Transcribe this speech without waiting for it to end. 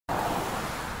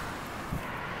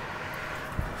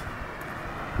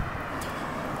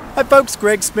Hi folks,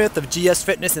 Greg Smith of GS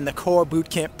Fitness in the Core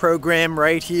Bootcamp program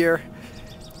right here.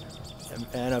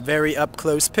 And a very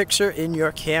up-close picture in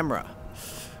your camera.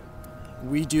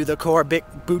 We do the Core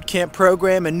Bootcamp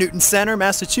program in Newton Center,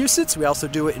 Massachusetts. We also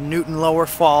do it in Newton Lower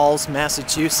Falls,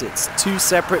 Massachusetts. 2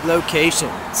 separate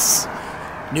locations.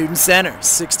 Newton Center,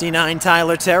 69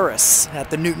 Tyler Terrace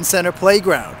at the Newton Center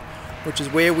Playground, which is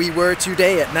where we were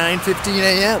today at 9:15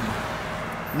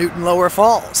 a.m. Newton Lower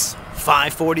Falls,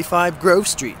 545 Grove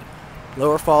Street,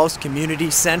 Lower Falls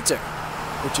Community Center,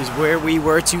 which is where we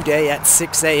were today at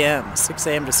 6 a.m. 6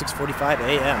 a.m. to 6:45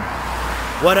 a.m.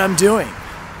 What I'm doing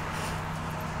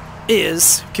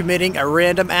is committing a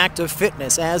random act of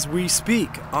fitness as we speak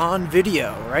on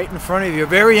video right in front of your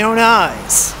very own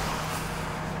eyes.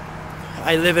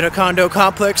 I live in a condo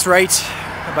complex right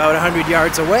about 100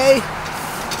 yards away.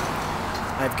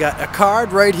 I've got a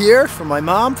card right here from my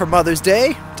mom for Mother's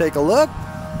Day. Take a look.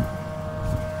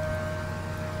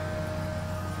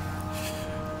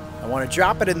 I want to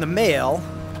drop it in the mail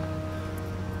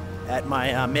at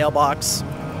my mailbox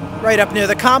right up near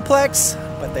the complex,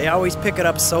 but they always pick it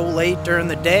up so late during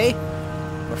the day.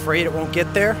 I'm afraid it won't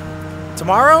get there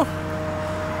tomorrow,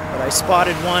 but I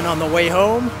spotted one on the way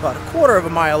home about a quarter of a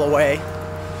mile away.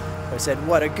 I said,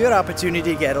 what a good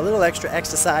opportunity to get a little extra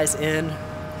exercise in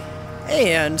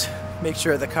and make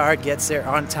sure the card gets there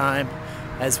on time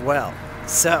as well.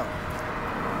 So,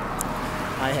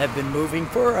 I have been moving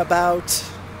for about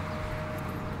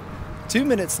 2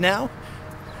 minutes now.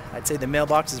 I'd say the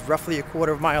mailbox is roughly a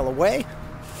quarter of a mile away.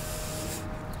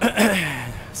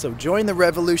 So join the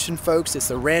revolution, folks. It's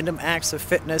the random acts of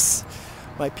fitness.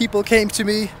 My people came to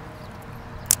me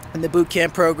in the boot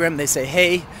camp program. They say,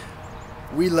 hey,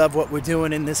 we love what we're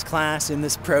doing in this class, in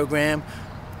this program.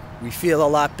 We feel a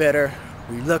lot better.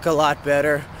 We look a lot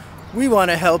better. We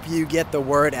want to help you get the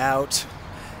word out,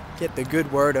 get the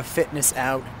good word of fitness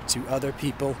out to other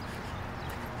people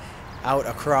out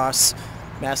across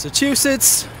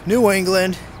Massachusetts, New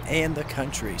England, and the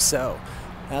country. So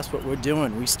that's what we're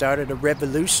doing. We started a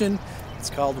revolution.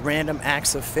 It's called Random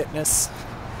Acts of Fitness.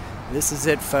 This is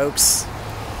it, folks.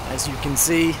 As you can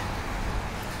see,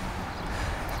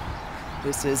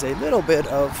 this is a little bit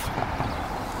of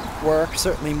work,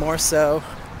 certainly more so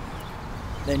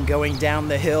than going down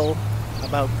the hill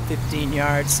about 15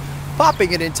 yards,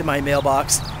 popping it into my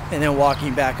mailbox, and then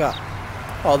walking back up.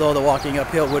 Although the walking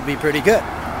uphill would be pretty good.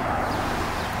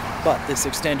 But this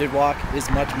extended walk is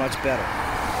much, much better.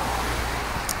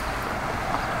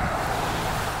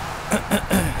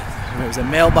 There's a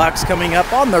mailbox coming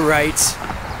up on the right.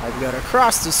 I've got to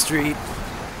cross the street.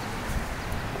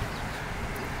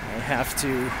 I have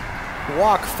to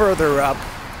walk further up,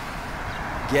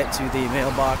 get to the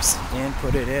mailbox, and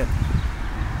put it in.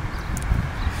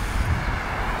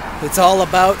 It's all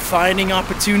about finding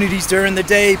opportunities during the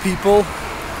day, people.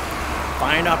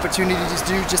 Find opportunities to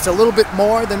do just a little bit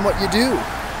more than what you do.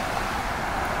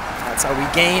 That's how we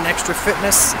gain extra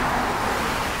fitness.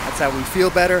 That's how we feel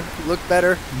better, look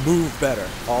better, move better.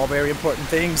 All very important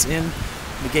things in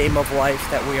the game of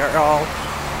life that we are all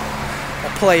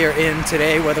a player in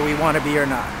today, whether we want to be or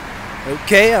not.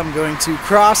 Okay, I'm going to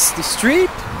cross the street.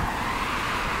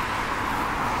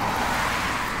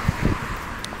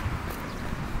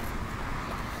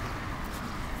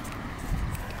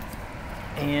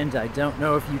 And I don't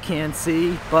know if you can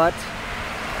see, but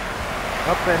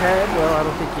up ahead, well, I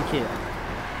don't think you can.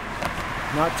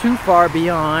 Not too far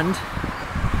beyond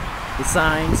the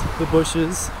signs, the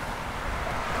bushes,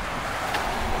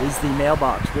 is the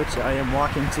mailbox, which I am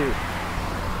walking to.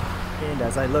 And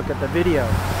as I look at the video,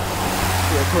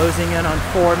 we're closing in on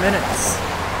 4 minutes.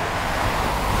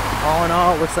 All in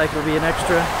all, it looks like it'll be an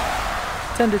extra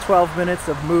 10 to 12 minutes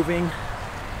of moving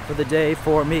for the day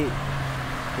for me,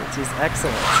 which is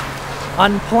excellent.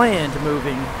 Unplanned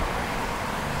moving,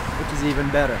 which is even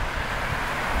better.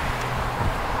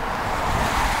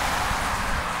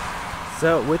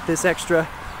 So with this extra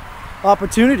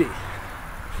opportunity,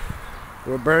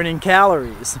 we're burning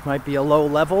calories. Might be a low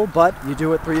level, but you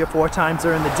do it 3 or 4 times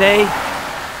during the day,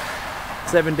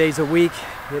 7 days a week,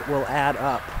 it will add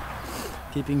up.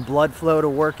 Keeping blood flow to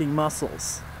working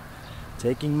muscles,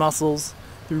 taking muscles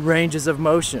through ranges of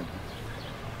motion.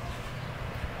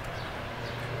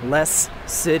 Less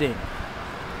sitting,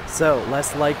 so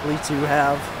less likely to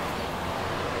have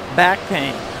back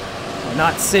pain.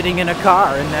 Not sitting in a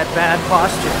car in that bad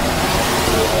posture,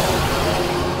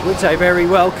 which I very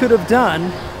well could have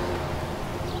done.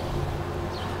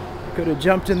 Could have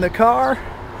jumped in the car,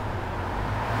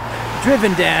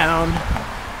 driven down,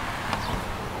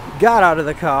 got out of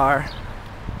the car,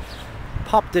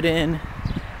 popped it in,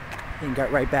 and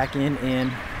got right back in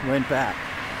and went back.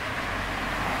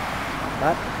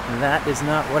 But that is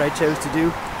not what I chose to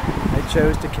do. I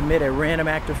chose to commit a random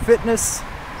act of fitness.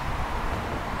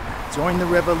 Join the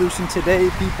revolution today,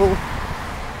 people.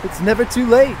 It's never too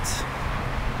late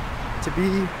to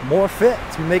be more fit,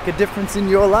 to make a difference in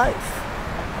your life.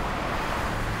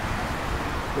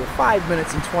 We're 5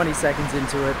 minutes and 20 seconds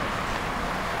into it.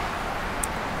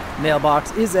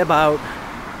 Mailbox is about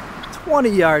 20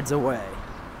 yards away,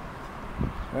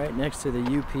 right next to the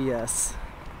UPS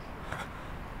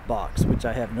box, which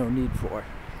I have no need for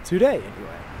today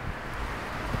anyway.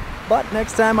 But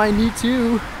next time I need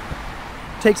to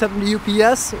take something to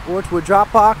UPS or to a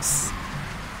drop box,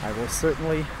 I will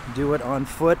certainly do it on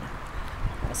foot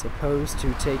as opposed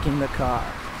to taking the car.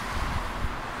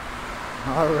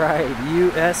 Alright,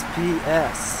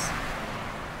 USPS.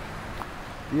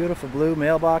 Beautiful blue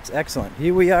mailbox. Excellent.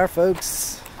 Here we are,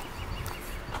 folks.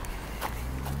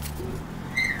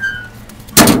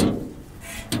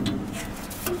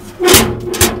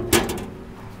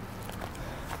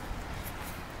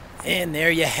 And there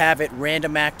you have it.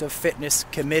 Random act of fitness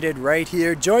committed right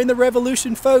here. Join the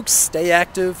revolution, folks. Stay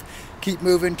active. Keep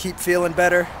moving. Keep feeling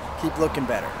better. Keep looking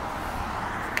better.